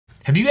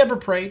Have you ever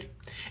prayed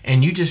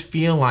and you just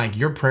feel like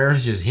your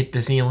prayers just hit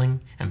the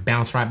ceiling and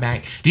bounce right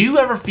back? Do you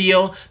ever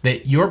feel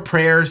that your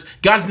prayers,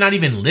 God's not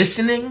even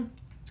listening?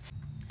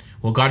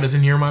 Well, God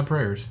doesn't hear my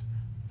prayers.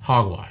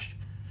 Hogwash.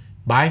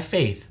 By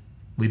faith,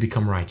 we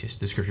become righteous,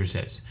 the scripture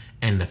says.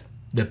 And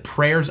the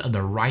prayers of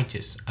the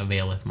righteous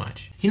availeth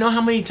much. You know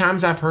how many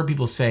times I've heard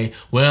people say,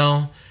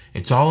 well,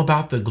 it's all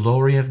about the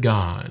glory of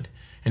God.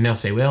 And they'll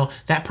say, well,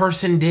 that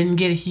person didn't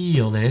get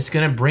healed and it's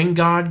going to bring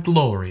God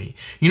glory.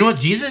 You know what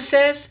Jesus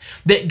says?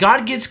 That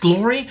God gets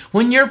glory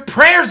when your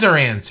prayers are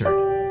answered.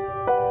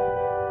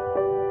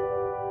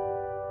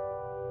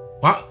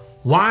 Well,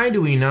 why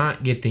do we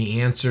not get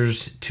the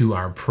answers to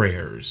our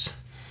prayers?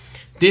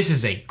 This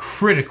is a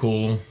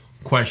critical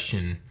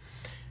question.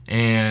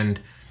 And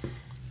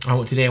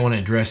today I want to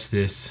address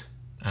this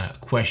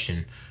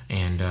question.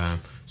 And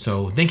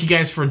so thank you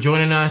guys for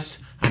joining us.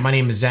 My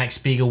name is Zach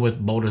Spiegel with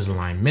Bold as a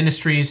Lion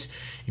Ministries.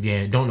 If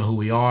you don't know who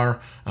we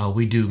are,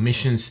 we do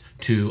missions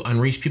to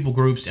unreached people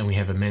groups, and we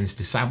have a men's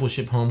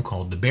discipleship home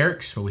called The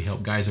Barracks, where we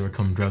help guys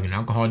overcome drug and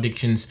alcohol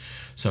addictions.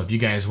 So if you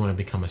guys want to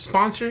become a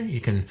sponsor, you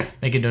can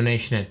make a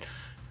donation at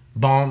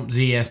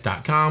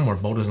balmzs.com or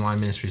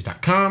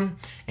boldasalionministries.com,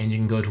 and you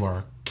can go to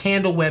our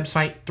candle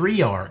website,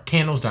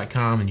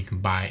 3rcandles.com, and you can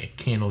buy a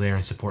candle there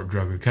and support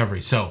drug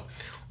recovery. So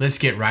let's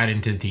get right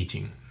into the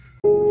teaching.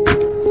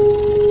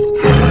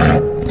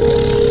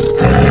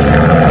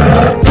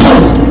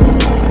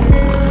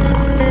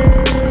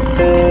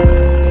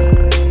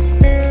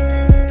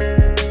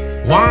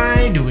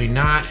 Why do we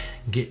not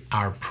get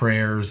our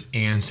prayers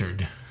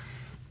answered?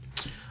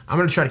 I'm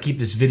going to try to keep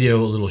this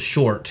video a little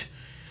short.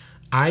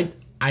 I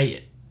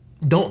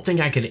don't think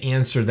I could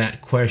answer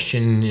that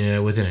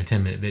question within a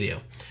 10-minute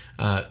video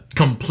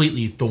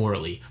completely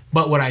thoroughly.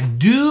 But what I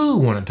do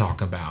want to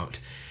talk about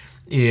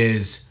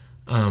is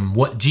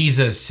what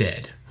Jesus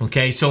said.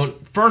 Okay, so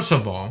first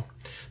of all,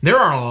 there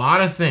are a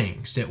lot of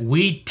things that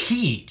we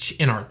teach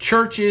in our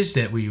churches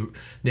that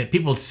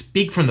people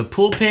speak from the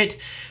pulpit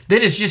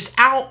that is just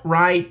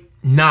outright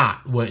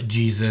not what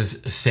Jesus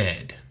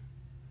said.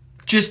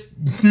 Just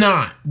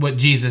not what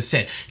Jesus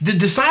said. The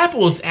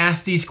disciples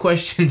asked these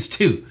questions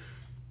too.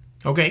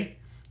 Okay?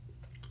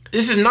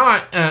 This is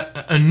not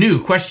a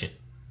new question.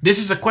 This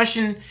is a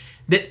question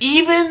that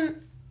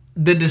even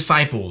the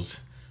disciples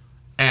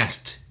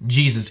asked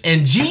Jesus.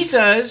 And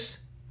Jesus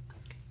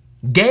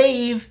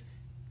gave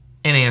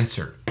an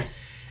answer.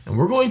 And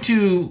we're going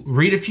to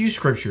read a few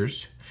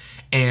scriptures,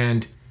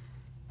 and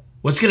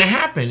what's going to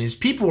happen is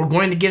people are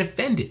going to get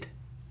offended.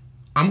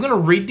 I'm going to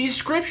read these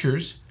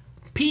scriptures.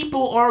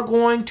 People are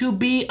going to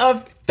be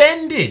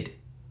offended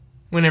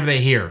whenever they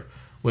hear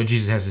what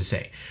Jesus has to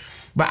say.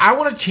 But I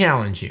want to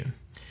challenge you,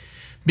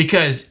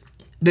 because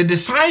the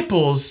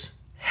disciples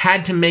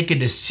had to make a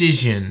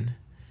decision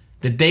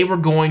that they were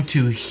going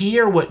to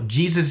hear what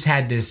Jesus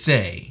had to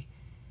say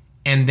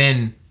and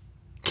then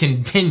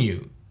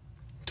continue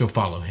to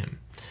follow him.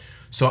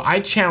 So I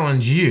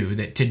challenge you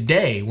that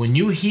today, when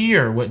you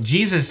hear what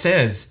Jesus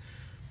says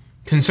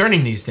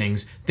concerning these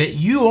things, that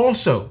you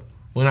also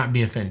will not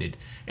be offended,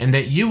 and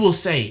that you will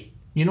say,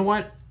 you know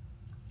what?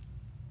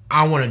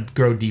 I want to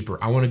grow deeper.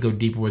 I want to go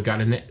deeper with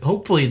God. And that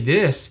hopefully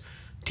this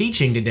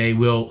teaching today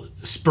will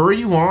spur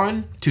you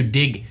on to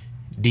dig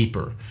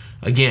deeper.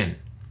 Again,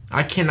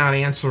 I cannot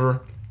answer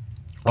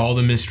all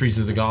the mysteries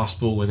of the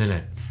gospel within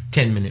a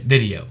 10-minute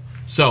video.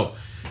 So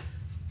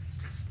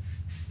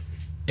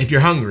if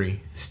you're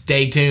hungry,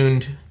 stay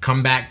tuned,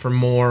 come back for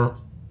more.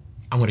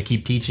 I want to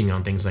keep teaching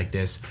on things like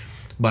this.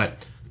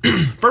 But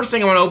first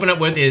thing I want to open up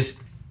with is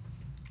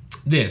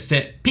this,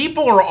 that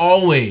people are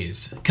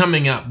always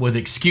coming up with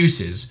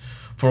excuses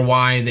for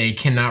why they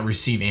cannot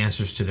receive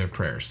answers to their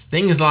prayers.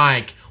 Things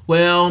like,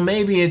 well,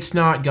 maybe it's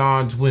not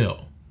God's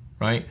will,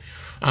 right?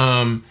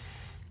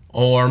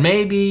 Or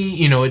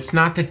maybe, it's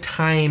not the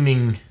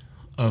timing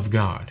of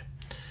God.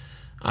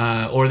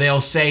 Or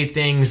they'll say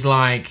things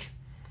like,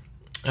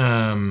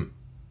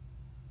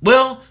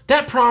 well,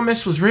 that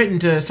promise was written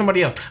to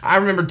somebody else. I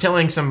remember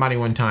telling somebody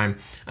one time,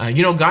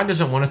 God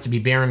doesn't want us to be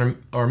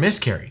barren or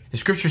miscarry. The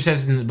scripture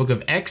says in the book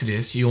of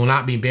Exodus, you will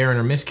not be barren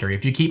or miscarry.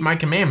 If you keep my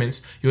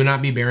commandments, you will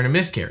not be barren or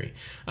miscarry.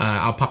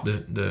 I'll pop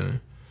the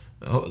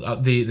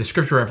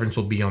scripture reference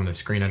will be on the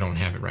screen. I don't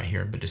have it right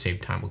here, but to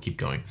save time, we'll keep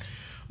going.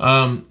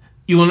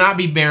 You will not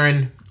be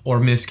barren or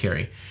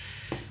miscarry.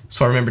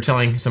 So I remember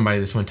telling somebody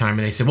this one time,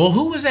 and they said, well,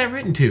 who was that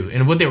written to?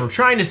 And what they were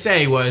trying to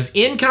say was,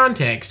 in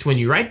context, when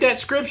you write that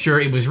scripture,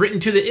 it was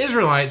written to the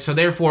Israelites, so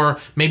therefore,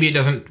 maybe it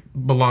doesn't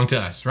belong to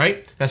us,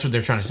 right? That's what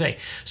they're trying to say.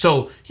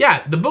 So,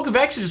 yeah, the book of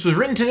Exodus was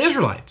written to the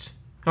Israelites,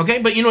 okay?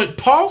 But you know what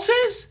Paul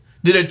says?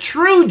 That a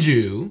true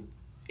Jew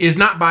is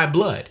not by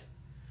blood,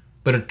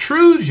 but a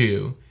true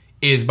Jew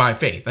is by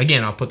faith.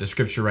 Again, I'll put the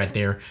scripture right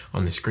there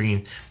on the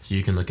screen so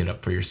you can look it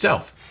up for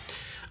yourself.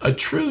 A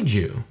true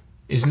Jew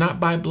is not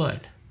by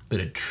blood, but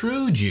a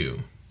true Jew,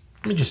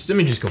 let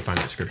me just go find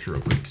that scripture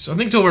real quick. So I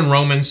think it's over in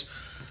Romans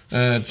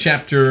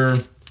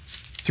chapter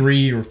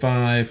 3 or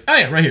 5. Oh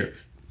yeah, right here.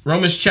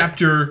 Romans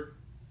chapter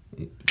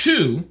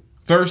 2,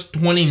 verse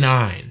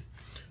 29.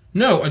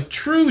 No, a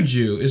true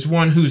Jew is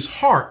one whose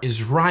heart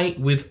is right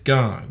with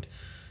God.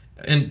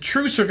 And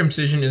true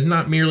circumcision is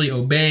not merely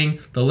obeying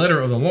the letter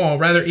of the law.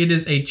 Rather, it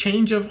is a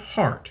change of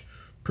heart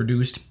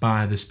produced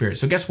by the Spirit.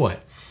 So guess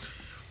what?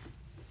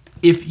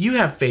 If you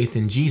have faith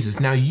in Jesus,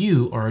 now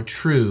you are a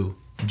true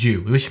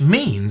Jew, which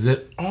means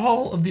that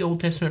all of the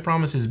Old Testament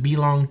promises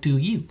belong to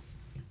you.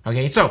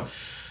 Okay, so,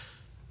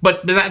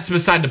 but that's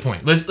beside the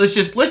point. Let's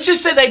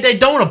just say they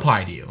don't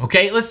apply to you.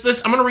 Okay, I'm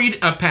going to read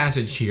a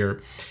passage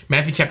here,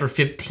 Matthew chapter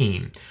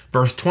 15,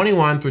 verse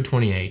 21 through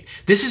 28.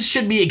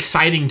 Should be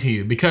exciting to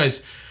you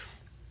because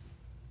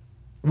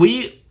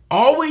we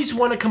always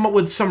want to come up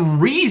with some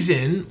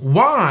reason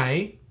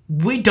why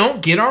we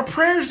don't get our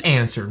prayers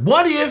answered.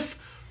 What if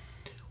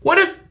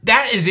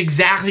that is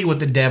exactly what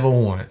the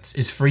devil wants,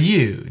 is for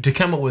you to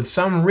come up with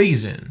some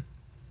reason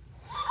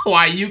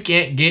why you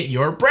can't get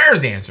your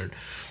prayers answered?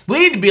 We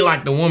need to be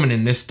like the woman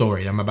in this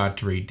story I'm about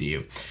to read to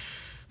you.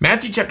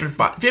 Matthew chapter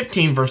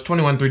 15, verse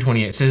 21 through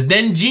 28 says,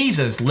 Then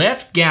Jesus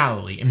left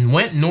Galilee and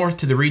went north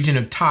to the region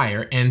of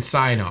Tyre and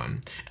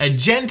Sidon. A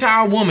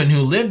Gentile woman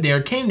who lived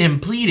there came to him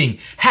pleading,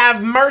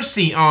 Have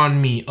mercy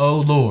on me, O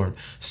Lord,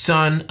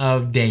 Son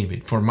of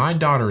David, for my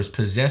daughter is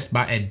possessed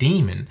by a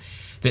demon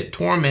that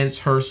torments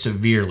her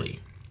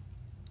severely.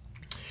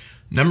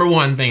 Number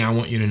one thing I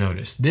want you to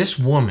notice, this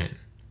woman,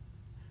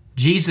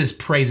 Jesus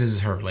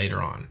praises her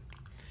later on.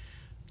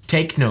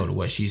 Take note of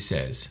what she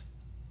says.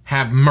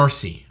 Have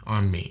mercy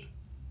on me.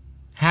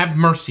 Have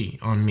mercy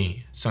on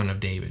me, Son of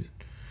David.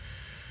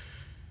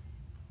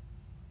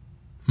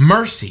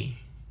 Mercy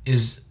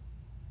is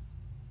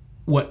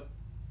what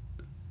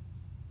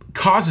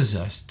causes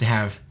us to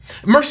have...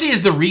 Mercy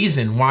is the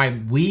reason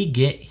why we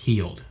get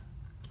healed.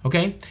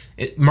 Okay?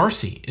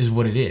 Mercy is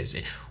what it is.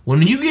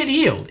 When you get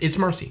healed, it's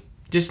mercy.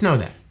 Just know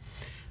that.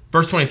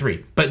 Verse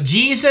 23. But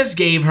Jesus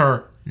gave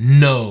her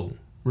no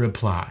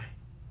reply.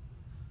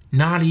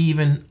 Not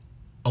even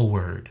a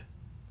word.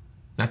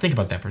 Now think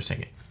about that for a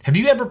second. Have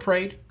you ever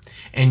prayed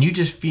and you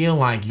just feel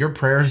like your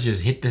prayers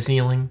just hit the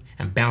ceiling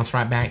and bounce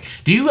right back?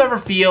 Do you ever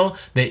feel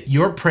that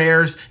your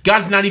prayers,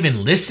 God's not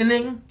even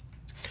listening?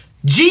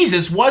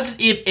 Jesus was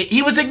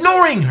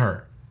ignoring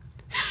her.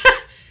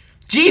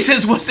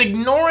 Jesus was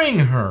ignoring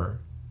her.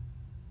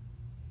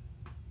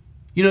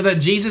 You know that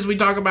Jesus we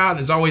talk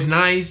about is always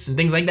nice and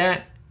things like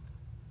that?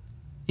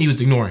 He was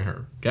ignoring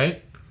her,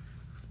 okay?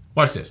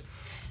 Watch this.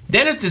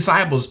 Then his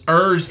disciples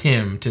urged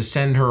him to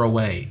send her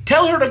away.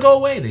 Tell her to go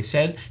away, they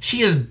said.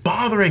 She is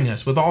bothering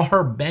us with all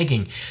her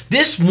begging.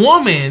 This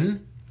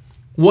woman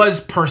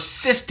was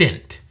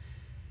persistent.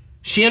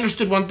 She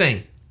understood one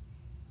thing.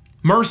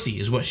 Mercy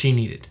is what she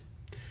needed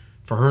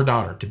for her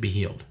daughter to be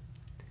healed.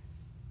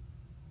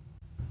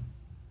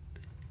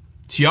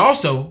 She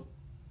also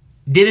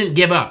didn't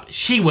give up.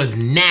 She was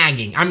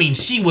nagging. I mean,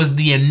 she was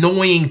the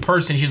annoying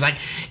person. She's like,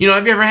 you know,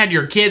 have you ever had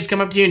your kids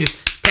come up to you and just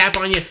tap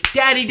on you,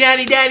 daddy,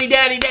 daddy, daddy,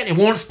 daddy, daddy. It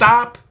won't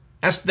stop.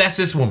 That's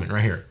this woman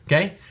right here,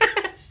 okay?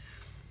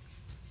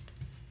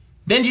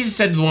 Then Jesus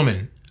said to the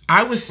woman,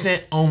 I was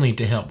sent only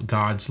to help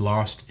God's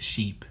lost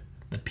sheep,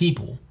 the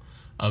people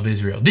of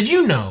Israel. Did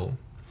you know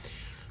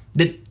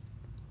that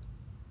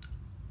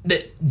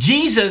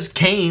Jesus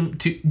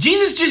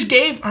just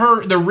gave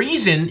her the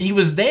reason he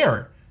was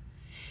there.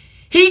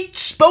 He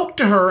spoke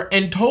to her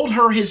and told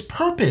her his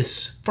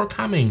purpose for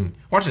coming.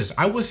 Watch this.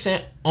 I was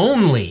sent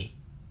only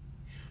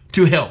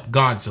to help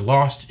God's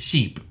lost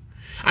sheep.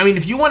 I mean,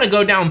 if you want to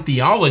go down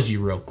theology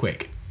real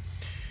quick,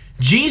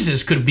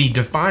 Jesus could be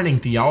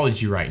defining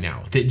theology right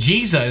now. That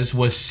Jesus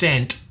was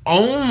sent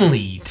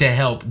only to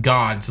help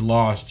God's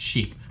lost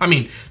sheep. I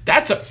mean,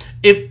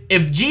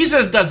 if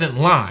Jesus doesn't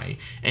lie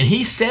and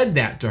he said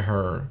that to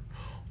her,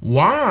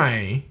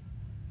 why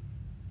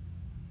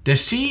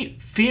does she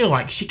feel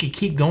like she could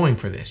keep going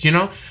for this? You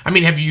know? I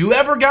mean, have you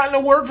ever gotten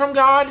a word from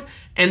God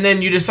and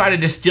then you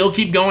decided to still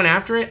keep going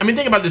after it? I mean,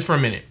 think about this for a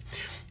minute.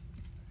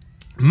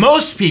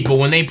 Most people,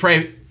 when they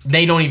pray,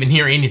 they don't even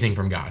hear anything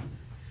from God.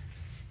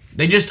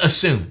 They just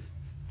assume,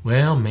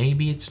 well,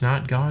 maybe it's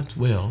not God's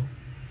will.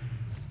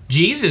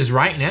 Jesus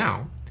right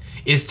now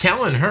is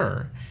telling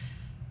her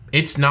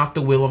it's not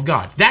the will of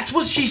God. That's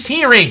what she's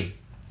hearing.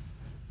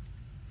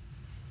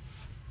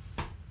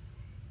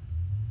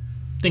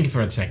 Think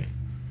for a second.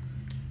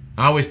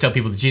 I always tell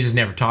people that Jesus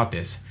never taught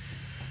this.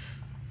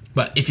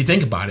 But if you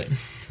think about it,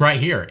 right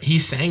here,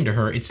 he's saying to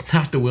her, it's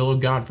not the will of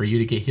God for you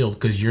to get healed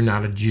because you're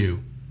not a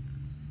Jew.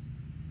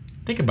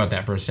 Think about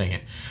that for a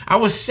second. I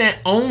was sent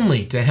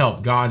only to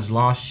help God's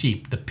lost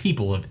sheep, the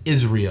people of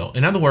Israel.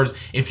 In other words,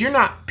 if you're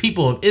not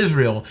people of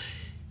Israel,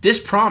 this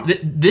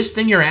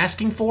thing you're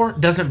asking for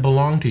doesn't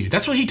belong to you.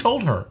 That's what he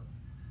told her.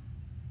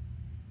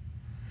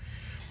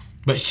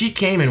 But she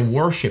came and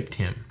worshiped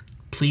him,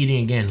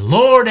 pleading again,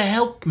 Lord,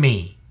 help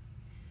me.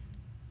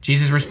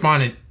 Jesus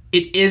responded,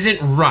 it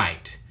isn't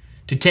right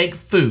to take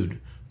food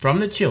from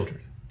the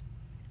children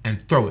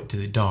and throw it to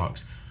the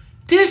dogs.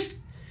 This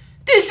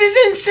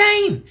is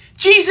insane.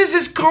 Jesus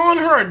is calling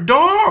her a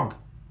dog.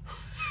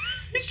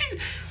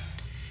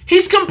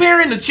 He's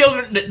comparing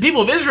the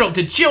people of Israel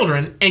to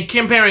children and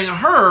comparing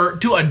her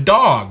to a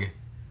dog.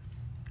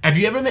 Have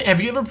you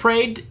ever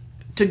prayed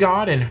to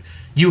God and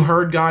you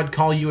heard God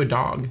call you a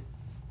dog?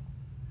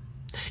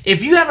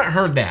 If you haven't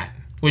heard that,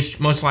 which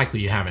most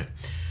likely you haven't,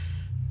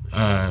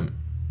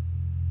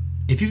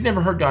 if you've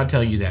never heard God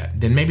tell you that,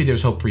 then maybe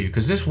there's hope for you.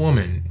 Because this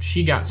woman,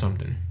 she got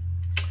something.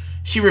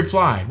 She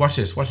replied, watch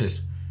this, watch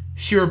this.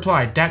 She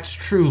replied, "That's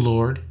true,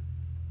 Lord.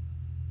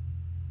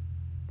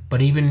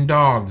 But even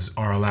dogs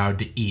are allowed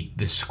to eat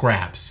the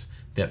scraps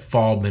that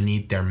fall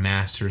beneath their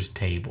master's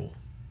table."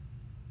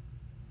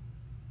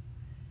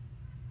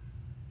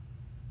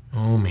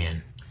 Oh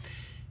man.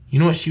 You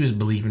know what she was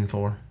believing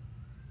for?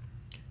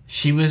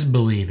 She was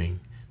believing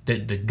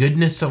that the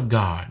goodness of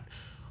God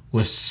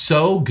was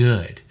so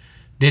good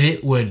that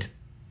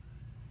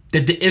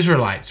that the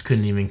Israelites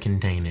couldn't even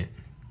contain it.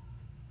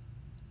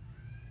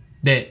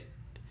 That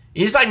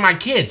it's like my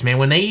kids, man,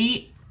 when they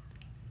eat.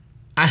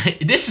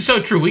 This is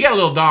so true. We got a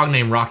little dog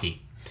named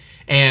Rocky,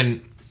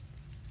 and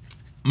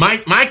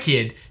my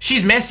kid,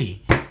 she's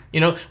messy. You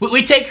know,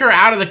 we take her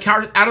out of the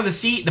car, out of the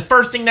seat. The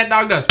first thing that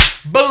dog does,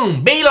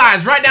 boom,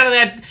 beelines right down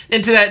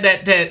to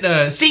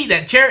that seat,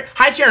 that chair,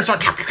 high chair, and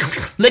start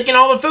licking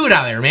all the food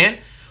out of there, man.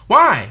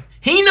 Why?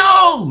 He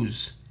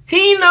knows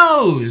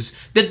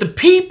that the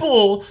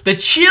people, the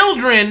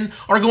children,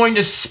 are going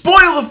to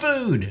spoil the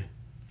food.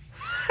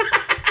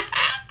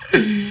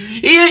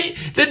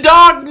 The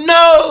dog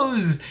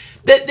knows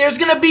that there's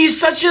going to be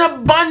such an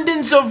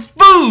abundance of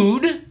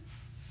food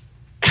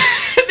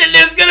that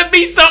there's going to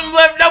be something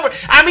left over.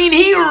 I mean,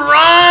 he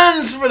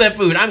runs for that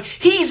food. I mean,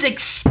 he's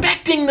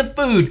expecting the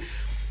food.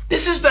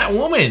 This is that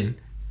woman.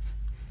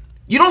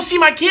 You don't see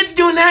my kids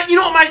doing that?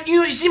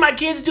 You see my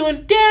kids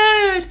doing,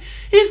 "Dad,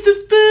 is the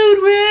food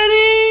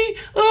ready?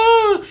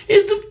 Oh,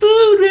 is the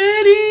food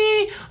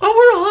ready? Oh,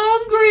 we're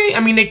hungry." I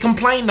mean, they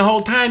complain the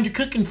whole time you're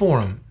cooking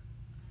for them.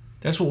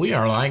 That's what we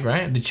are like,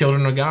 right? The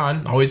children of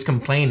God, always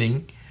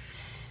complaining,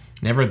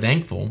 never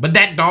thankful. But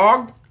that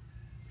dog,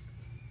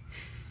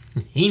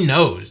 he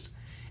knows.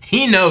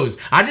 He knows.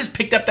 I just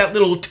picked up that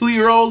little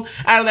 2-year-old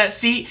out of that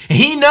seat. And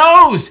he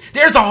knows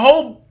there's a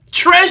whole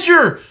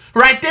treasure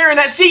right there in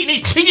that seat.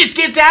 And he just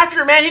gets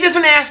after it, man. He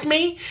doesn't ask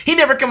me. He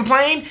never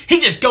complained. He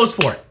just goes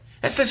for it.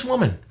 That's this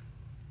woman.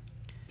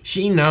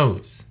 She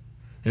knows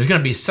there's going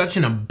to be such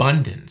an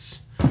abundance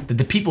that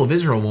the people of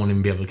Israel won't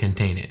even be able to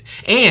contain it.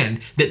 And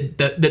that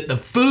the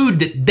food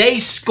that they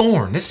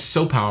scorn, this is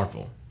so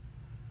powerful.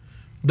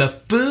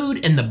 The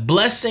food and the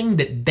blessing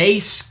that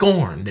they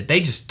scorn, that they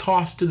just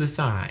toss to the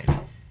side,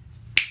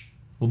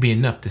 will be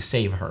enough to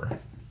save her.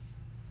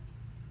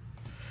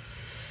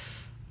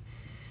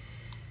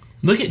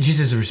 Look at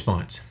Jesus'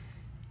 response.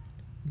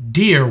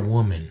 "Dear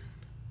woman,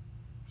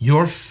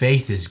 your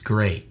faith is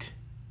great.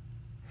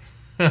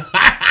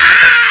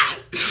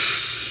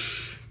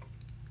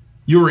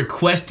 Your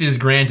request is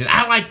granted."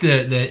 I like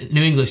the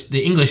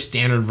English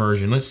Standard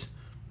Version. Let's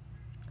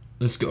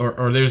go.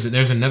 Or there's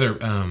another.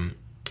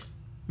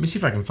 Let me see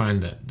if I can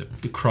find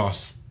the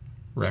cross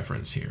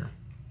reference here.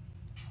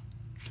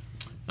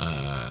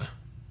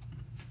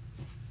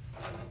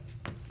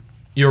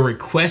 Your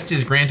request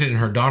is granted, and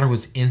her daughter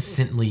was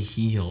instantly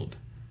healed.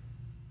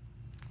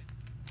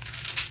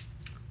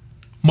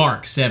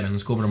 Mark 7.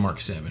 Let's go over to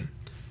Mark 7.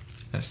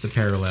 That's the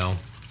parallel.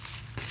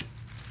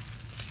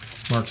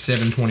 Mark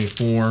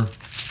 7:24.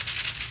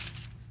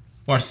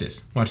 Watch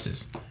this. Watch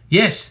this.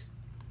 "Yes,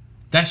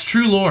 that's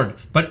true, Lord.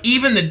 But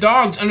even the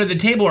dogs under the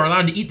table are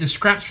allowed to eat the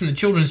scraps from the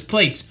children's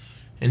plates."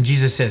 And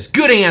Jesus says,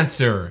 "Good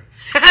answer."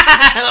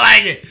 I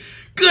like it.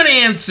 "Good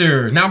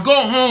answer. Now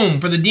go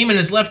home, for the demon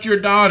has left your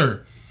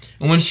daughter."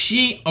 And when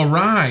she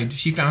arrived,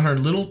 she found her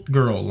little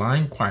girl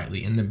lying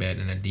quietly in the bed,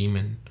 and the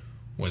demon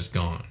was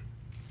gone.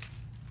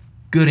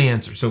 Good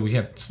answer. So we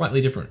have slightly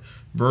different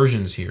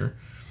versions here.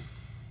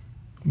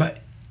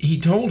 But he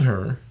told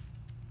her,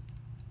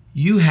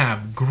 "You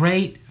have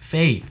great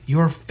faith.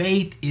 Your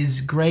faith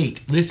is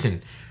great."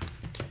 Listen,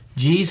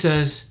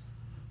 Jesus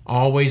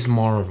always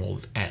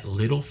marveled at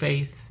little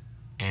faith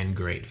and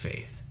great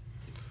faith.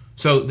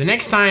 So the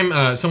next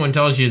time someone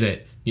tells you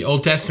that the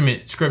Old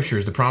Testament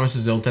scriptures, the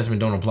promises of the Old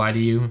Testament don't apply to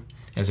you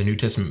as a New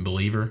Testament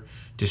believer,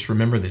 just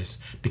remember this,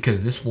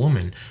 because this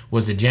woman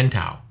was a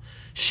Gentile.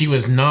 She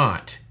was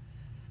not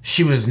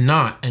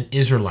an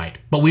Israelite.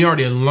 But we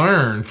already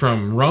learned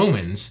from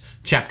Romans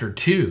chapter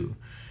 2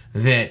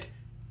 that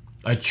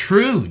a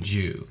true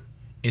Jew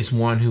is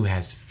one who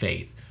has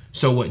faith.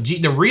 So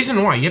the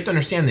reason why, you have to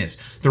understand this,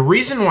 the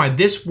reason why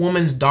this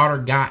woman's daughter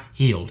got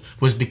healed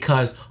was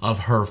because of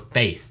her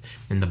faith.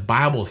 And the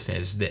Bible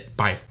says that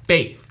by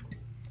faith,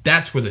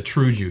 that's where the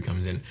true Jew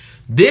comes in.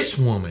 This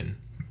woman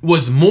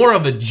was more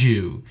of a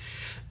Jew,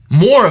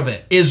 more of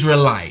an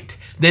Israelite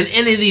than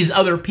any of these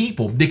other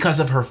people because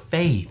of her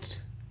faith.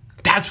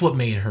 That's what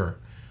made her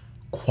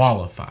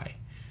qualify.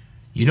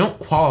 You don't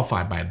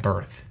qualify by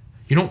birth.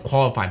 You don't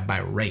qualify by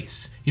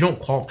race. You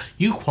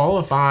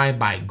qualify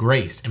by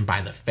grace and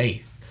by the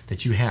faith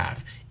that you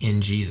have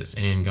in Jesus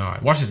and in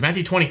God. Watch this,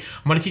 Matthew 20. I'm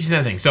going to teach you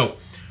another thing. So,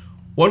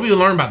 what do we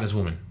learn about this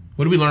woman?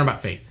 What do we learn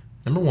about faith?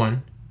 Number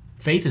one,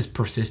 faith is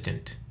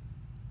persistent.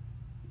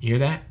 You hear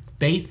that?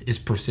 Faith is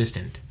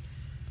persistent.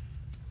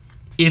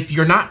 if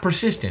you're not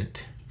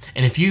persistent,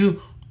 and if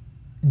you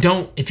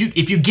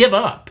give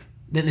up,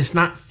 then it's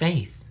not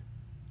faith.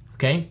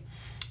 Okay?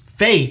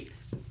 Faith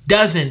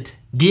doesn't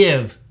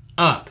give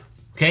up.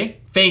 Okay?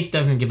 Faith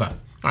doesn't give up.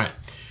 All right.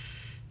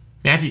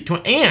 Matthew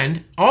 20.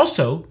 And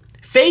also,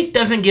 faith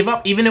doesn't give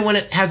up even when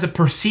it has a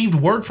perceived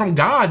word from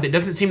God that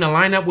doesn't seem to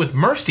line up with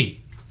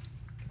mercy.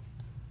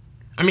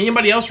 I mean,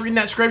 anybody else reading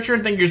that scripture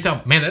and think to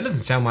yourself, man, that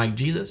doesn't sound like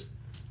Jesus?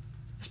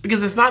 It's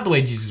because it's not the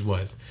way Jesus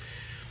was.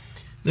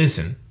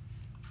 Listen.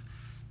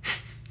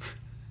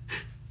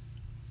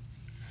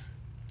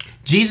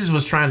 Jesus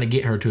was trying to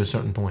get her to a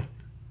certain point.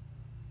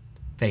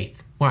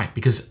 Faith. Why?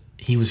 Because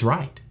he was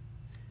right.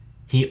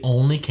 He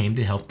only came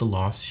to help the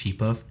lost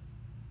sheep of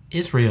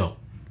Israel.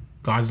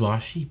 God's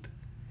lost sheep.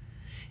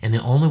 And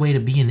the only way to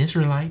be an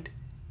Israelite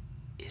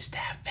is to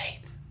have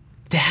faith.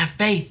 To have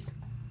faith.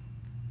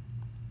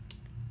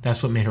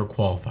 That's what made her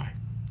qualify.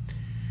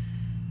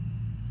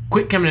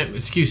 Quit coming up with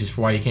excuses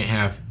for why you can't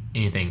have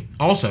anything.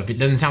 Also, if it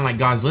doesn't sound like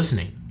God's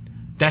listening,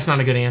 that's not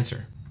a good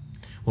answer.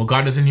 Well,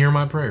 God doesn't hear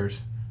my prayers.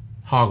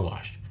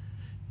 Hogwash.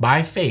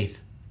 By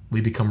faith,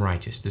 we become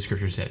righteous, the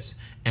scripture says.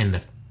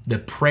 And the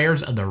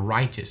prayers of the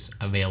righteous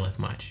availeth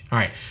much. All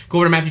right, go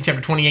over to Matthew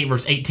chapter 28,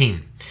 verse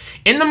 18.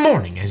 In the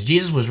morning, as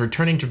Jesus was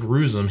returning to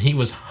Jerusalem, he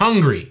was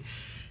hungry,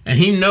 and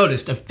he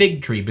noticed a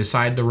fig tree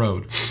beside the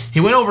road. He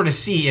went over to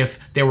see if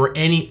there were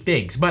any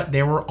figs, but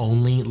there were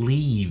only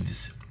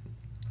leaves.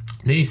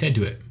 Then he said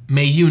to it,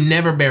 may you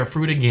never bear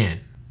fruit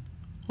again.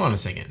 Hold on a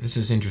second. This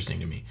is interesting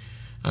to me.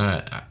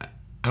 I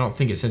don't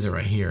think it says it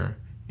right here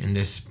in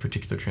this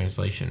particular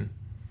translation.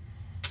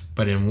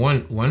 But in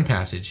one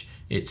passage,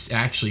 it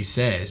actually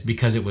says,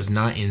 because it was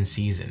not in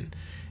season.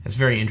 That's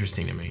very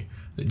interesting to me.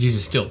 That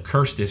Jesus still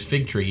cursed this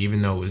fig tree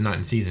even though it was not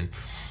in season.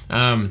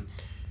 Then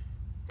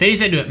he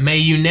said to it, may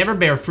you never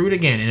bear fruit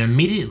again. And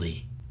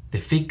immediately the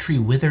fig tree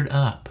withered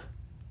up.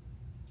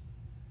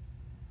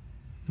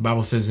 The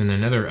Bible says in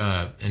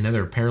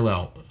another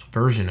parallel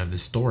version of the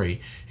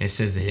story, it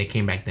says that it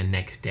came back the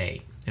next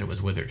day and it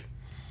was withered.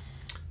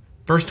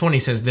 Verse 20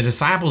 says, the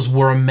disciples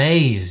were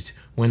amazed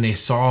when they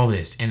saw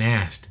this and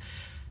asked,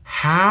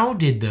 how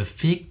did the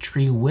fig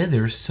tree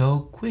wither so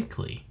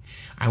quickly?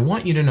 I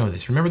want you to know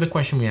this. Remember the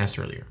question we asked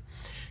earlier.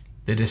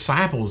 The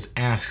disciples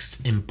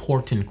asked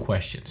important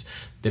questions.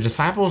 The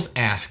disciples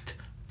asked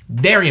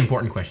very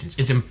important questions.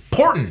 It's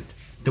important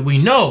that we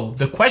know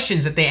the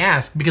questions that they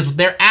ask because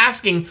they're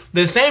asking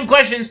the same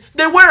questions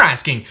that we're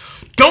asking.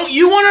 Don't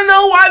you want to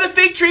know why the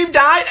fig tree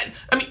died?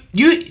 I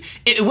mean,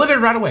 it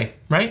withered right away,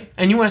 right?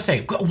 And you want to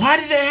say, why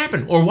did it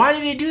happen? Or why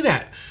did he do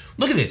that?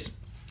 Look at this.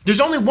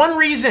 There's only one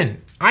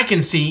reason I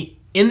can see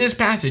in this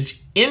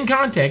passage, in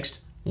context,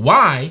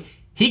 why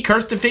he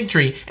cursed the fig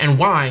tree and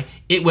why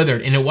it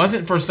withered. And it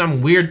wasn't for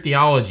some weird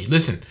theology.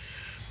 Listen,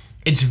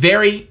 it's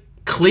very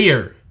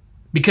clear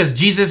because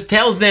Jesus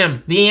tells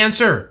them the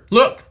answer.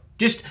 Look,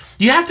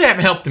 you have to have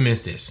help to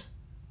miss this.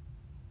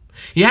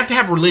 You have to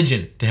have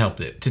religion to help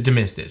it, to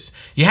miss this.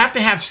 You have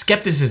to have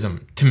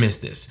skepticism to miss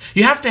this.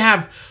 You have to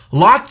have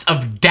lots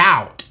of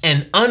doubt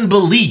and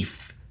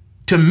unbelief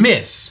to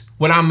miss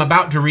what I'm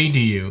about to read to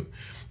you.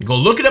 Go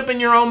look it up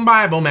in your own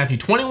Bible, Matthew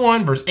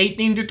 21, verse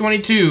 18 through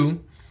 22.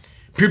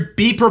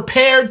 Be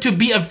prepared to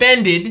be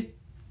offended.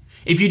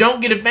 If you don't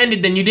get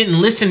offended, then you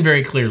didn't listen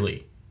very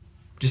clearly.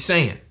 Just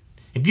saying.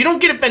 If you don't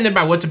get offended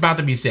by what's about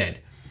to be said,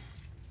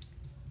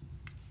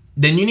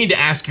 then you need to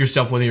ask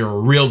yourself whether you're a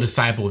real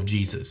disciple of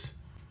Jesus.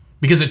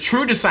 Because a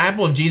true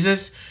disciple of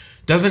Jesus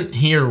doesn't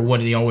hear what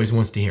he always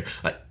wants to hear.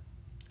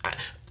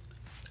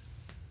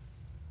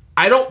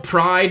 I don't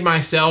pride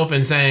myself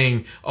in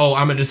saying, oh,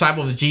 I'm a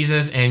disciple of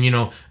Jesus and,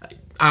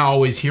 I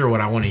always hear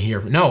what I want to hear.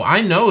 No,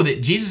 I know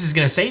that Jesus is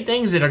going to say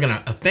things that are going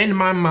to offend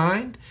my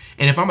mind.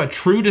 And if I'm a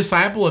true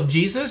disciple of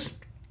Jesus,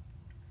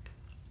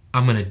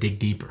 I'm going to dig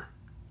deeper.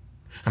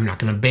 I'm not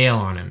going to bail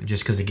on him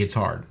just because it gets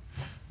hard.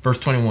 Verse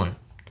 21.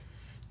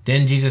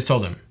 Then Jesus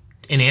told them,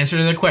 in answer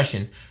to their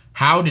question,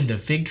 how did the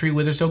fig tree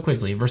wither so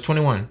quickly? Verse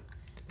 21.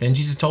 Then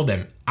Jesus told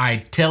them, I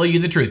tell you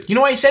the truth. You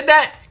know why he said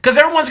that? Because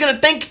everyone's going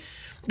to think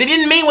they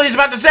didn't mean what he's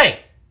about to say.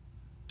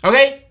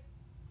 Okay?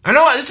 I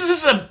know this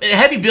is a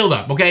heavy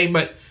buildup, okay?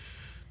 But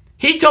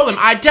he told them,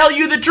 I tell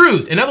you the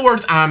truth. In other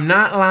words, I'm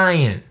not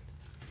lying.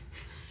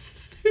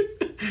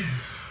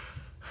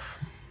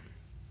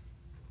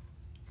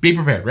 Be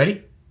prepared.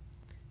 Ready?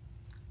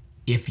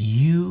 If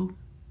you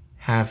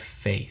have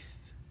faith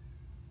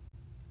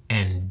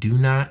and do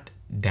not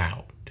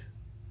doubt,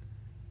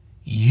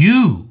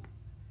 you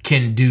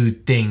can do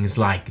things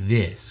like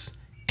this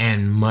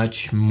and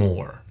much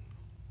more.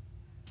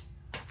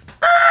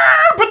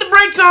 Put the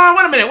brakes on.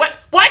 Wait a minute. What?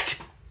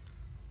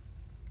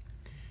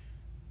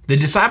 The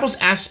disciples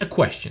asked a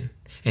question,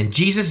 and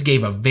Jesus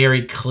gave a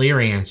very clear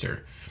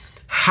answer.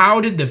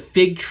 How did the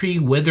fig tree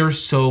wither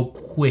so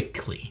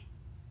quickly?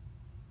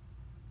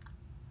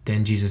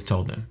 Then Jesus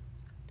told them,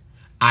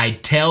 I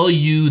tell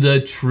you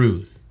the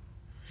truth.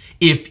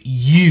 If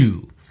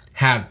you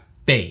have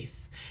faith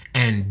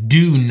and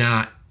do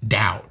not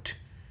doubt,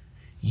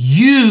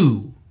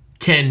 you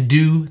can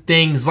do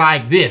things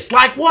like this.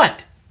 Like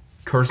what?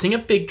 cursing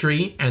a fig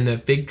tree, and the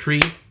fig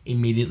tree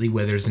immediately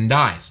withers and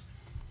dies.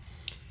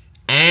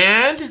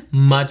 And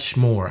much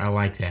more. I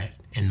like that.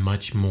 And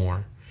much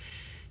more.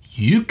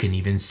 You can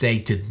even say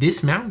to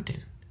this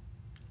mountain,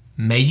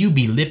 may you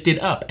be lifted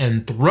up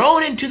and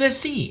thrown into the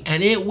sea,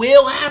 and it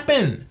will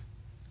happen.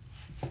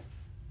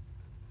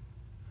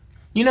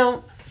 You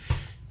know,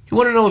 you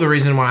want to know the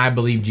reason why I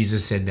believe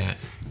Jesus said that?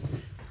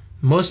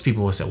 Most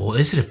people will say, well,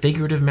 is it a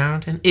figurative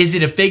mountain? Is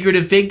it a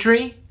figurative fig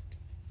tree?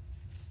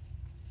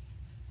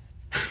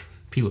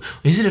 People,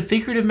 is it a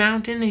figurative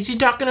mountain? Is he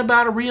talking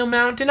about a real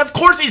mountain? Of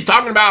course he's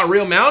talking about a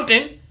real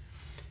mountain.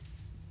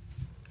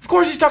 Of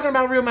course he's talking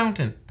about a real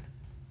mountain.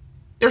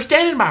 They're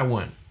standing by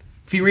one.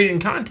 If you read it in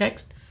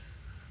context,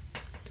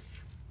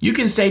 you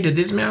can say to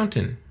this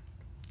mountain,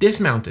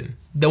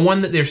 the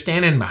one that they're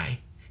standing by,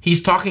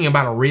 he's talking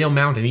about a real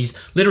mountain. He's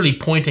literally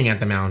pointing at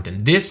the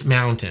mountain. This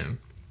mountain,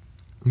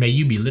 may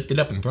you be lifted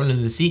up and thrown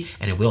into the sea,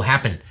 and it will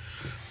happen.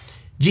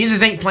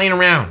 Jesus ain't playing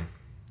around.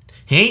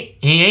 He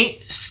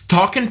ain't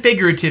talking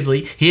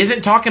figuratively. He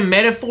isn't talking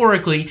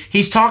metaphorically.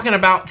 He's talking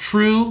about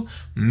true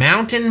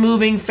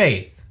mountain-moving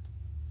faith.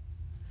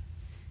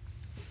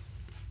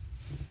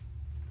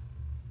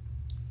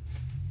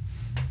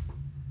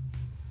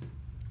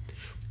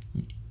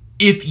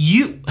 If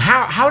you,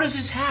 how does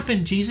this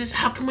happen, Jesus?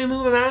 How can we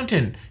move a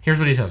mountain? Here's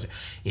what he tells you.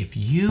 If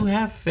you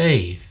have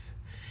faith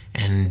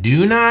and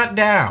do not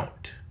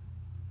doubt,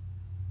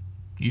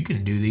 you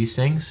can do these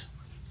things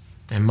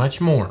and much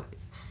more.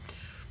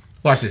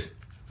 Watch this.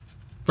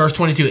 Verse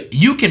 22.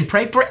 You can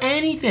pray for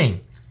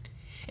anything.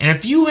 And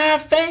if you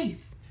have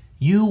faith,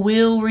 you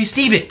will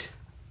receive it.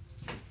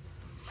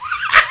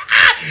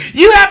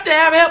 You have to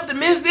have help to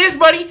miss this,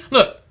 buddy.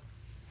 Look.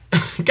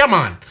 Come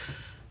on.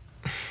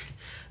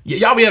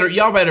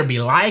 Y'all better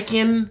be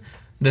liking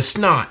the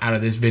snot out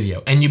of this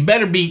video. And you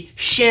better be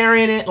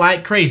sharing it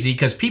like crazy,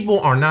 because people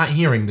are not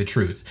hearing the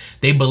truth.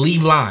 They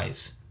believe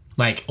lies.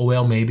 Like, oh,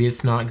 well, maybe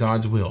it's not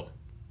God's will.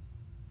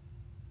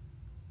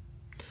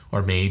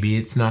 Or maybe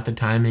it's not the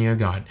timing of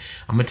God.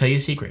 I'm going to tell you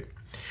a secret.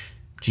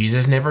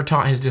 Jesus never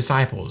taught his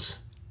disciples,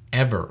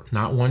 ever,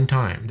 not one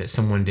time, that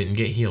someone didn't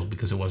get healed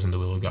because it wasn't the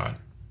will of God.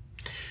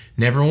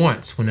 Never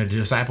once, when a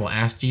disciple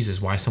asked Jesus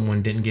why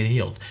someone didn't get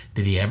healed,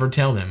 did he ever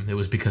tell them it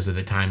was because of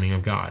the timing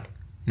of God.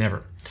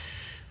 Never.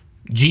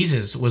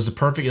 Jesus was the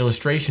perfect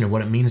illustration of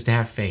what it means to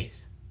have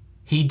faith.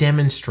 He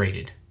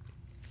demonstrated.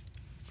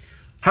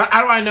 How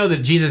do I know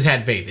that Jesus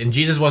had faith and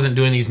Jesus wasn't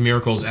doing these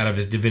miracles out of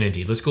his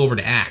divinity? Let's go over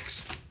to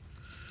Acts.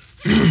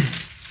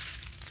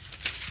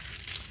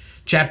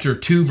 Chapter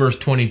 2, verse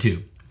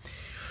 22.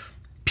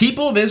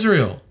 People of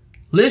Israel,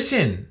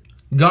 listen.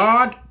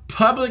 God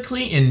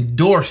publicly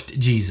endorsed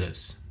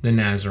Jesus, the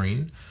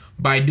Nazarene,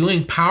 by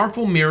doing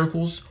powerful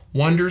miracles,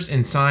 wonders,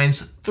 and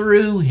signs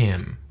through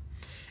him,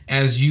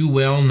 as you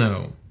well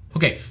know.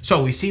 Okay,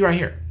 so we see right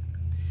here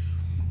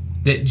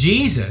that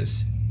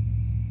Jesus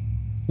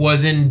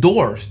was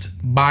endorsed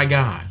by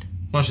God.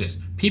 Watch this.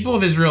 People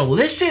of Israel,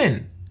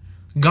 listen.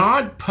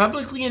 God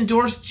publicly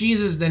endorsed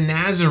Jesus the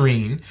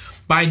Nazarene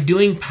by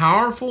doing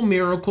powerful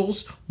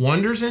miracles,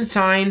 wonders, and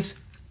signs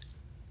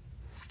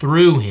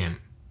through him.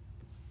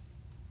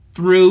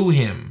 Through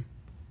him.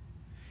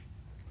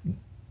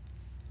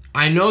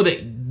 I know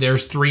that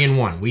there's 3 in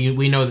 1.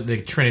 We know that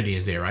the Trinity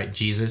is there, right?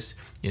 Jesus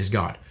is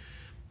God.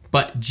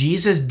 But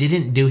Jesus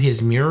didn't do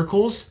his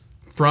miracles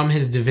from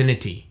his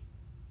divinity.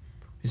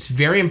 It's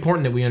very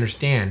important that we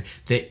understand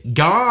that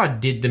God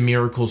did the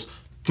miracles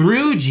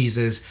through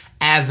Jesus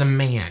as a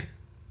man.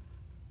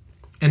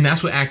 And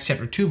that's what Acts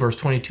chapter 2, verse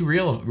 22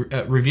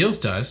 reveals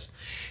to us,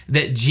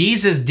 that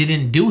Jesus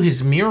didn't do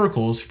his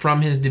miracles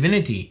from his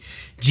divinity.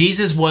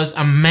 Jesus was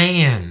a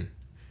man.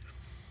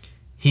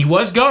 He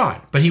was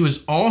God, but he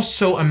was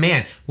also a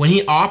man. When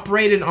he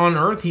operated on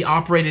earth, he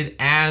operated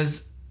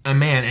as a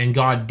man, and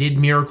God did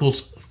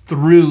miracles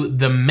through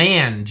the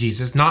man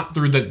Jesus, not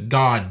through the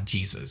God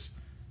Jesus.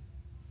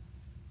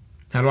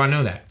 How do I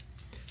know that?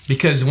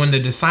 Because when the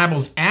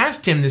disciples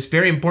asked him this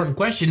very important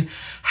question,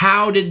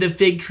 how did the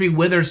fig tree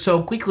wither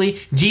so quickly?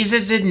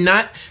 Jesus did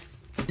not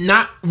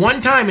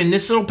one time in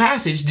this little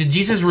passage did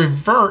Jesus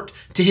revert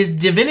to his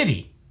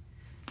divinity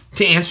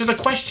to answer the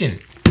question.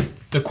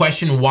 The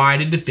question, why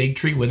did the fig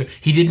tree wither?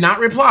 He did not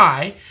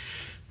reply,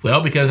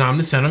 well, because I'm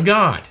the Son of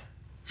God.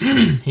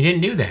 He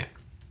didn't do that.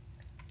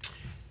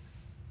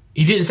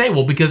 He didn't say,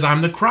 well, because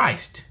I'm the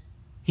Christ.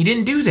 He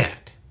didn't do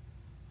that.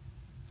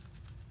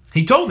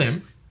 He told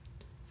them,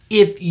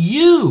 if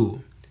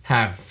you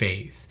have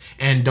faith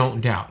and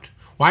don't doubt.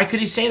 Why could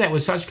he say that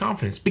with such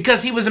confidence?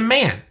 Because he was a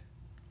man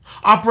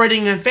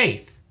operating in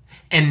faith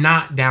and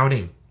not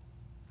doubting.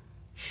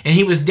 And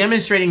he was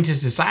demonstrating to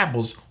his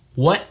disciples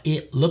what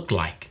it looked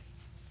like.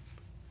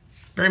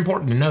 Very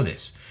important to know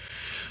this.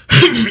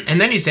 And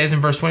then he says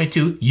in verse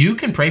 22, you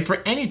can pray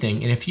for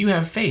anything, and if you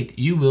have faith,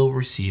 you will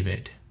receive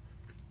it.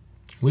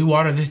 We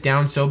water this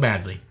down so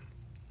badly.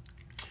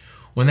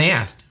 When they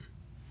asked,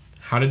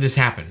 how did this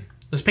happen?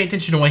 Let's pay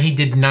attention to what he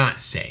did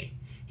not say.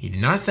 He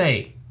did not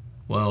say,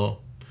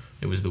 well,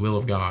 it was the will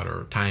of God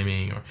or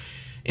timing or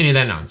any of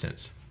that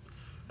nonsense.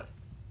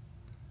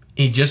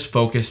 He just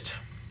focused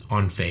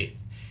on faith.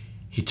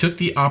 He took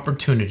the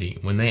opportunity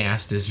when they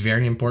asked this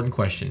very important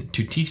question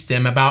to teach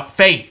them about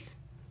faith.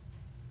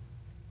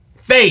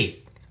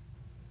 Faith.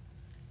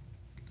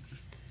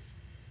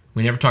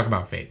 We never talk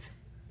about faith.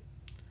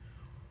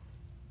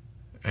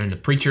 And the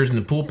preachers in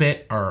the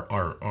pulpit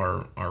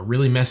are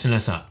really messing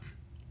us up.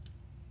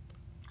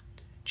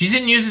 Jesus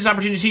didn't use this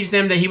opportunity to teach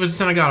them that he was the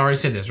Son of God. I already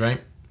said this,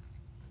 right?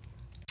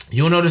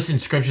 You'll notice in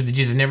Scripture that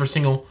Jesus never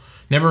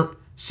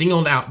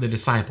singled out the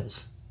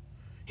disciples.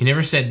 He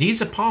never said,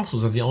 these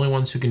apostles are the only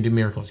ones who can do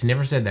miracles. He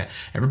never said that.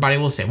 Everybody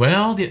will say,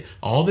 well,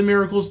 all the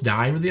miracles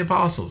died with the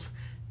apostles.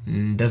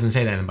 Doesn't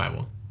say that in the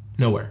Bible.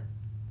 Nowhere.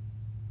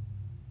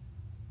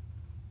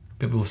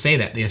 People will say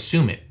that. They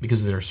assume it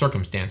because of their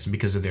circumstance and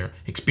because of their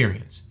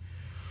experience.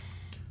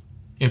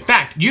 In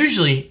fact,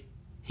 usually,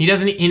 he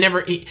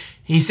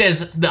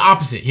says the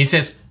opposite. He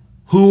says,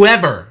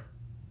 whoever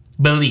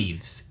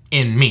believes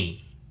in me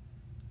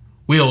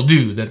will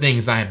do the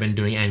things I have been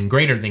doing, and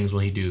greater things will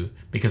he do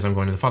because I'm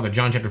going to the Father.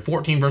 John chapter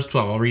 14, verse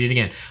 12. I'll read it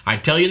again. I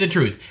tell you the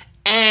truth.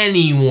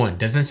 Anyone,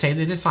 doesn't say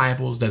the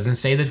disciples, doesn't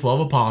say the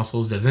 12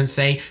 apostles, doesn't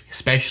say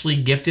specially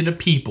gifted of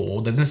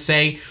people, doesn't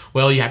say,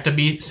 well, you have to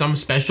be some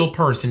special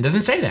person,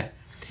 doesn't say that.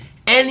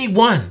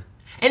 Anyone,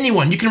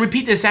 you can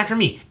repeat this after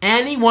me.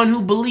 Anyone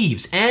who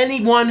believes,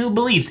 anyone who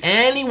believes,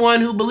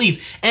 anyone who believes,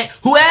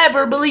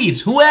 whoever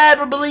believes,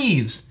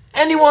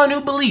 anyone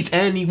who believes,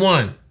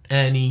 anyone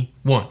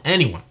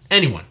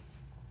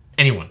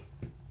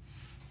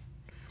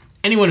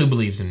who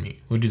believes in me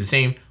will do the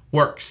same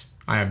works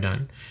I have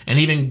done, and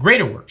even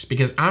greater works,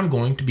 because I'm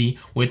going to be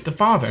with the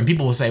Father. And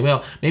people will say,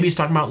 well, maybe he's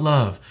talking about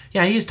love.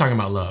 Yeah, he is talking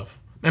about love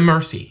and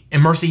mercy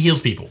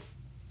heals people.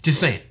 Just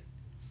saying.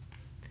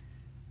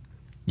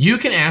 You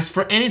can ask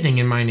for anything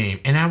in my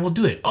name, and I will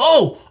do it.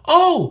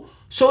 Oh,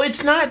 so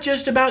it's not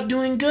just about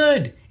doing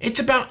good. It's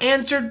about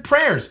answered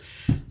prayers.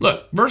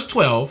 Look, verse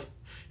 12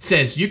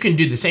 says you can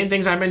do the same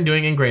things I've been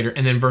doing and greater,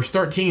 and then verse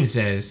 13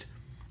 says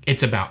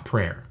it's about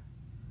prayer.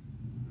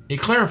 It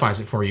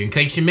clarifies it for you in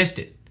case you missed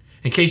it.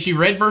 In case you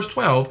read verse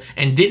 12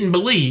 and didn't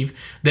believe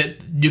that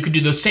you could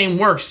do those same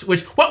works,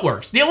 what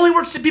works? The only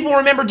works that people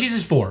remember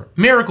Jesus for.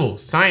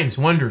 Miracles, signs,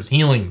 wonders,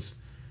 healings.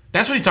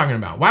 That's what he's talking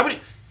about. Why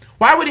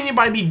would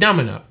anybody be dumb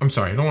enough? I'm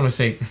sorry, I don't want to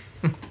say,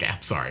 okay,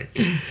 I'm sorry.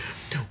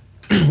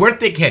 We're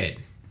thick-headed,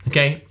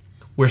 okay?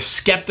 We're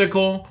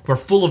skeptical. We're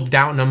full of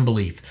doubt and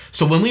unbelief.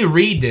 So when we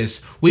read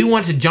this, we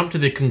want to jump to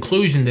the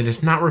conclusion that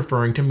it's not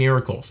referring to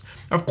miracles.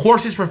 Of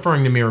course it's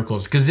referring to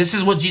miracles, because this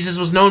is what Jesus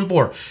was known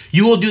for.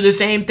 You will do the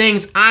same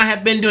things I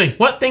have been doing.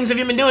 What things have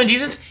you been doing,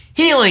 Jesus?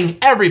 Healing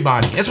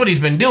everybody. That's what he's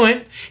been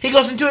doing. He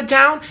goes into a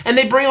town and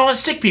they bring all his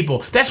sick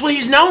people. That's what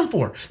he's known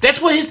for.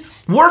 That's what his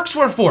works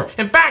were for.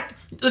 In fact,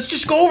 let's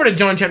just go over to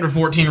John chapter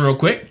 14 real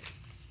quick.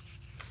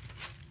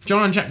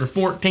 John chapter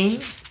 14.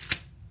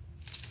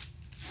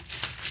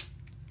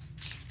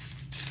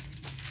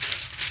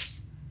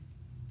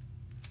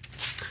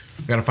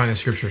 I've got to find the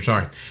scripture,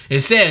 sorry.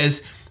 It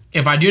says,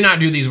 if I do not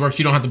do these works,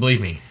 you don't have to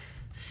believe me.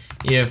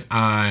 If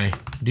I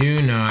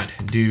do not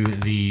do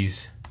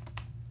these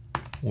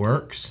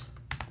works,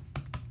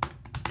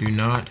 do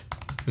not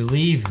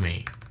believe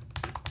me.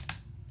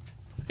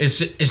 It's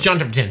John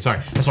chapter 10,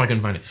 sorry. That's why I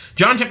couldn't find it.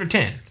 John chapter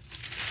 10.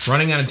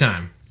 Running out of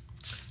time.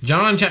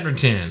 John chapter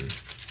 10.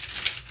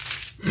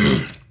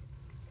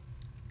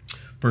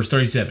 Verse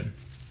 37.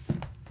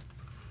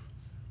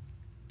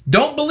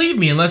 Don't believe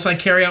me unless I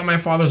carry out my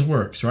Father's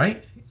works,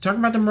 right? Talking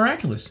about the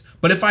miraculous.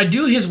 But if I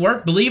do his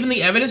work, believe in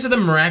the evidence of the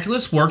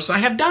miraculous works I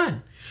have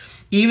done.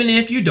 Even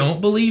if you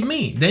don't believe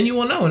me, then you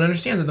will know and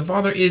understand that the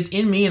Father is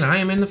in me and I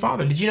am in the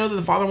Father. Did you know that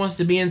the Father wants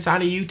to be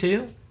inside of you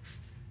too?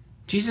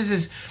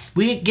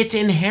 We get to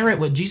inherit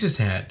what Jesus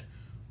had.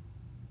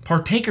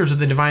 Partakers of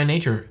the divine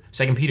nature,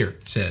 2 Peter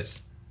says.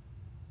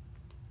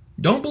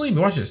 Don't believe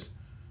me. Watch this.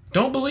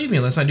 Don't believe me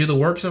unless I do the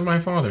works of my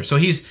Father. So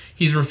he's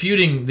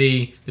refuting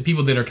the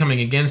people that are coming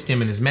against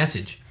him in his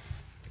message.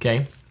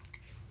 Okay?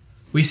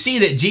 We see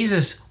that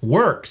Jesus'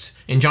 works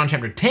in John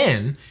chapter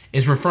 10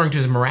 is referring to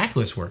his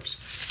miraculous works.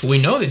 But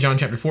we know that John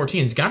chapter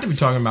 14 has got to be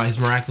talking about his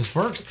miraculous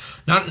works.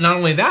 Not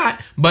only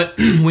that, but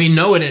we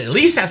know it at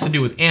least has to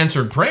do with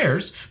answered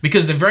prayers,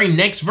 because the very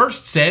next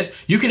verse says,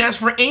 you can ask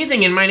for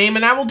anything in my name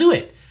and I will do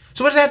it.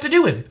 So what does that have to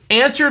do with?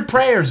 Answered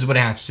prayers is what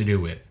it has to do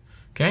with.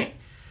 Okay?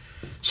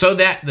 So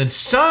that the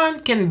Son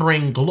can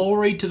bring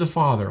glory to the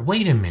Father.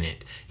 Wait a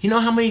minute. You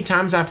know how many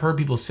times I've heard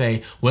people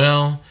say,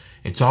 well,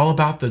 it's all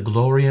about the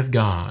glory of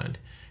God.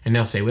 And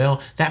they'll say,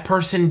 well, that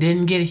person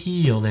didn't get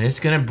healed and it's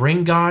going to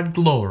bring God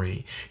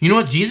glory. You know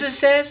what Jesus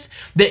says?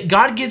 That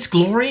God gets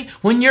glory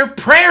when your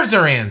prayers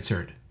are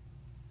answered.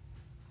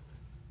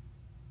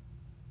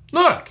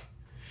 Look,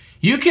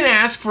 you can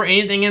ask for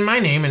anything in my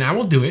name and I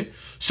will do it,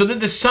 so that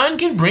the Son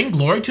can bring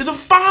glory to the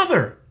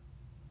Father.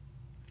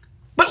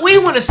 But we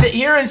want to sit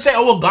here and say,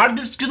 oh, well, God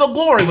gets to the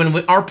glory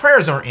when our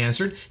prayers aren't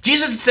answered.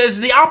 Jesus says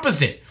the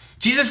opposite.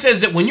 Jesus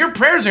says that when your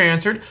prayers are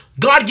answered,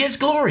 God gets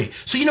glory.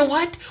 So you know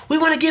what? We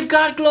want to give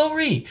God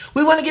glory.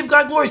 We want to give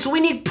God glory. So we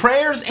need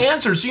prayers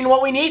answered. So you know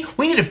what we need?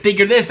 We need to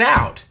figure this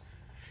out.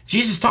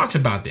 Jesus talks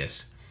about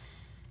this.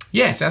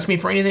 Yes, ask me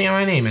for anything in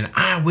my name, and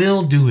I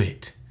will do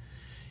it.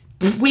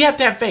 We have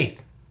to have faith.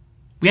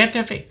 We have to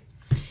have faith.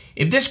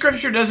 If this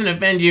scripture doesn't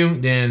offend you,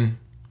 then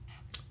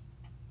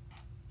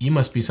you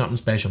must be something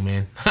special,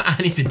 man.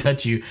 I need to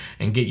touch you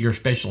and get your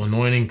special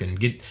anointing and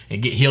get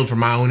healed from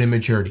my own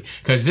immaturity.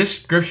 Because this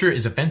scripture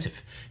is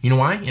offensive. You know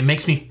why? It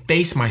makes me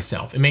face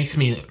myself. It makes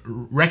me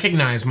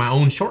recognize my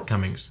own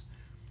shortcomings.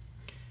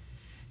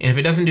 And if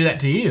it doesn't do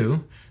that to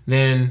you,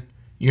 then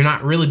you're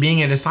not really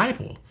being a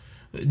disciple.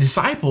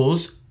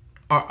 Disciples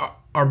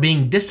are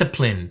being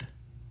disciplined.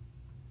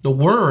 The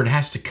word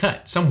has to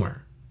cut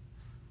somewhere.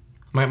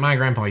 My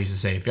grandpa used to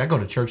say, if I go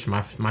to church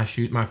and my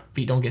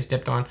feet don't get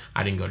stepped on,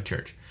 I didn't go to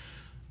church.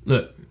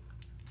 Look,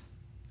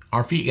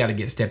 our feet got to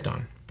get stepped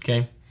on,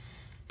 okay?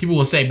 People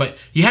will say, but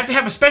you have to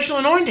have a special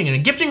anointing and a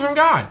gifting from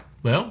God.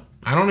 Well,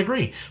 I don't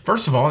agree.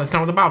 First of all, that's not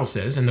what the Bible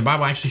says, and the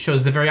Bible actually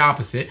shows the very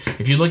opposite.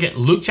 If you look at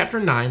Luke chapter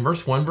 9,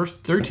 verse 1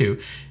 through 2,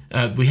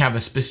 we have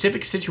a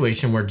specific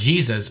situation where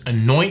Jesus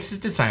anoints his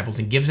disciples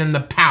and gives them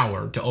the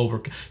power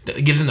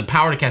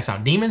to cast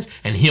out demons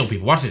and heal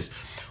people. Watch this.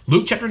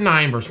 Luke chapter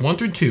 9, verse 1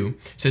 through 2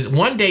 says,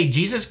 one day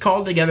Jesus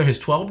called together his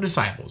 12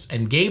 disciples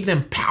and gave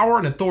them power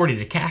and authority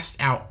to cast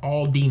out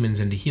all demons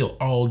and to heal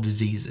all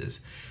diseases.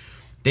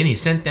 Then he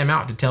sent them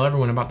out to tell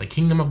everyone about the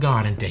kingdom of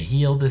God and to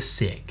heal the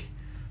sick.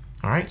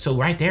 All right, so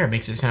right there it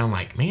makes it sound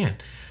like, man,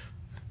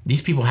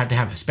 these people have to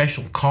have a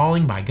special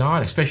calling by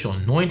God, a special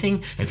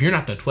anointing. If you're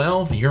not the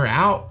 12, you're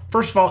out.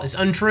 First of all, it's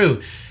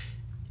untrue.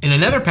 In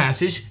another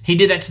passage, he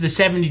did that to the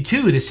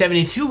 72. The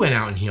 72 went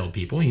out and healed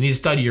people. You need to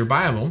study your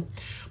Bible.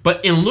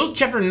 But in Luke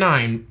chapter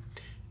 9,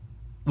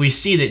 we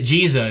see that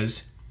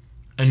Jesus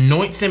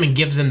anoints them and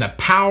gives them the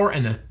power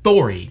and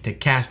authority to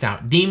cast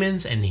out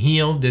demons and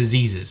heal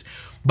diseases.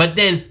 But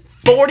then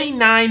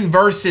 49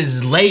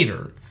 verses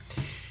later,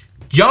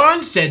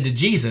 John said to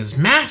Jesus,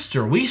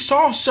 Master, we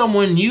saw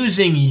someone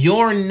using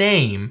your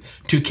name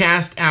to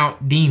cast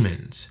out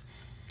demons,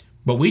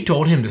 but we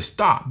told him to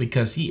stop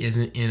because he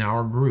isn't in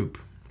our group.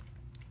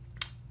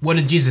 What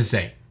did Jesus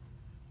say?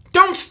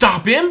 Don't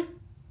stop him.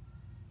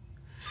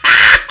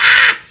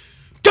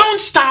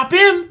 Don't stop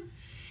him.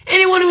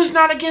 Anyone who is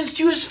not against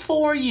you is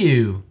for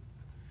you.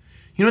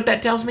 You know what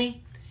that tells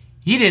me?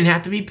 You didn't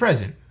have to be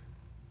present.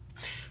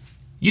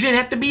 You didn't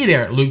have to be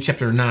there at Luke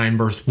chapter 9,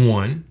 verse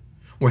 1,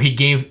 where he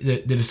gave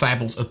the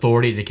disciples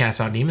authority to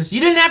cast out demons. You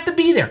didn't have to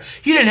be there.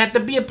 You didn't have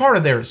to be a part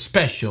of their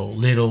special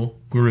little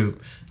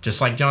group. Just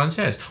like John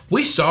says,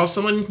 we saw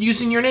someone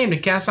using your name to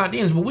cast out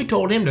demons, but we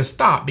told him to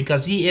stop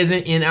because he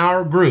isn't in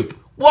our group.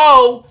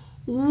 Whoa,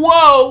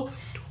 whoa,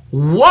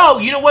 whoa.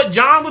 You know what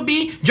John would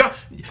be?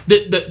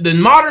 The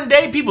modern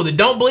day people that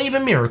don't believe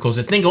in miracles,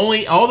 that think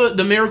only all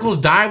the miracles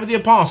died with the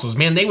apostles,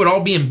 man, they would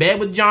all be in bed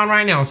with John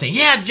right now and say,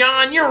 yeah,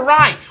 John, you're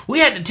right. We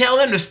had to tell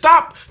them to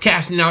stop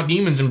casting out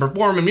demons and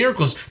performing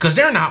miracles because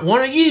they're not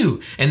one of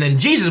you. And then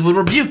Jesus would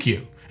rebuke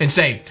you and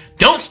say,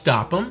 don't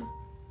stop them.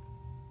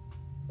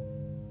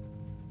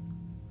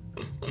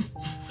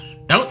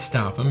 Don't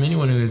stop them.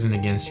 Anyone who isn't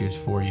against you is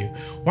for you.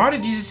 Why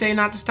did Jesus say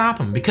not to stop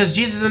them? Because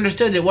Jesus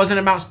understood it wasn't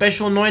about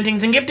special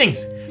anointings and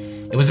giftings.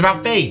 It was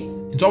about faith.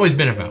 It's always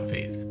been about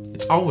faith.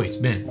 It's always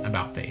been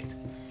about faith.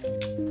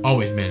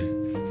 Always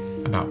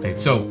been about faith.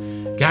 So,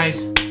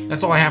 guys,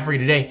 that's all I have for you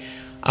today.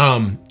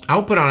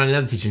 I'll put on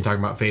another teaching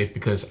talking about faith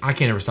because I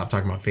can't ever stop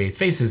talking about faith.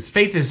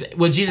 Faith is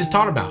what Jesus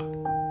taught about.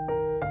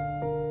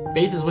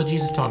 Faith is what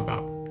Jesus taught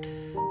about.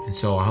 And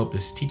so I hope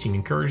this teaching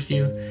encouraged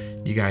you.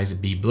 You guys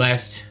be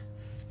blessed.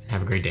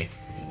 Have a great day.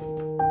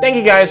 Thank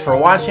you guys for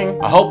watching.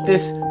 I hope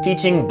this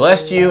teaching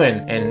blessed you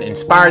and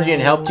inspired you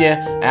and helped you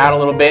out a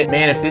little bit.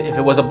 Man, if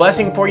it was a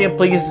blessing for you,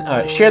 please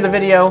share the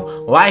video,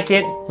 like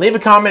it, leave a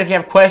comment if you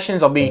have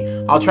questions.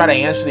 I'll try to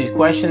answer these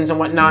questions and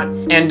whatnot.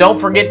 And don't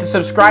forget to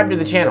subscribe to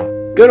the channel.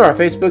 Go to our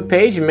Facebook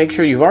page and make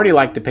sure you've already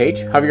liked the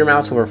page. Hover your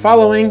mouse over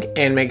following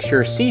and make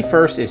sure See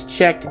First is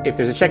checked. If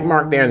there's a check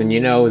mark there, then you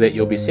know that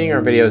you'll be seeing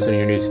our videos in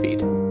your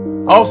newsfeed.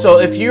 Also,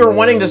 if you're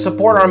wanting to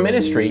support our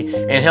ministry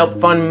and help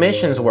fund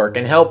missions work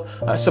and help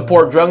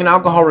support drug and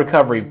alcohol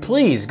recovery,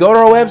 please go to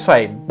our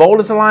website,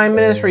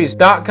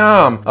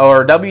 boldazalionministries.com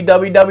or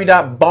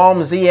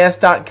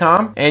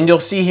www.balmzs.com, and you'll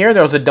see here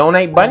there's a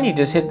donate button. You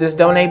just hit this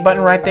donate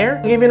button right there.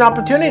 It'll give you an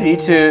opportunity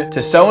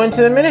to sow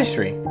into the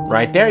ministry.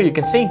 Right there, you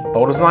can see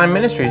Bold as a Lion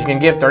Ministries. You can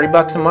give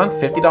 $30 a month,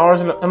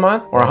 $50 a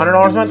month, or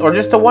 $100 a month, or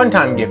just a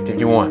one-time gift if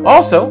you want.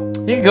 Also,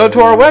 you can go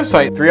to our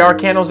website,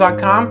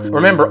 3rcandles.com.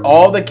 Remember,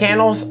 all the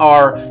candles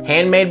are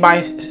handmade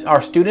by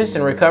our students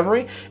in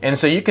recovery, and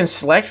so you can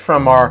select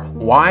from our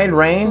wide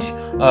range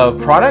of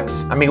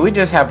products. I mean, we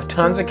just have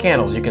tons of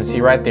candles you can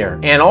see right there.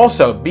 And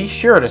also, be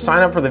sure to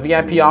sign up for the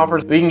VIP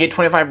offers. We can get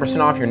 25%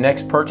 off your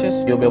next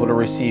purchase. You'll be able to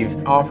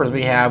receive offers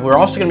we have. We're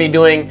also going to be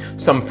doing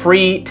some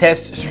free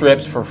test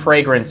strips for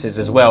fragrances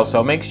as well.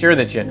 So make sure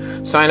that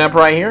you sign up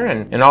right here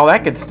and all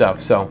that good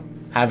stuff. So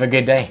have a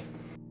good day.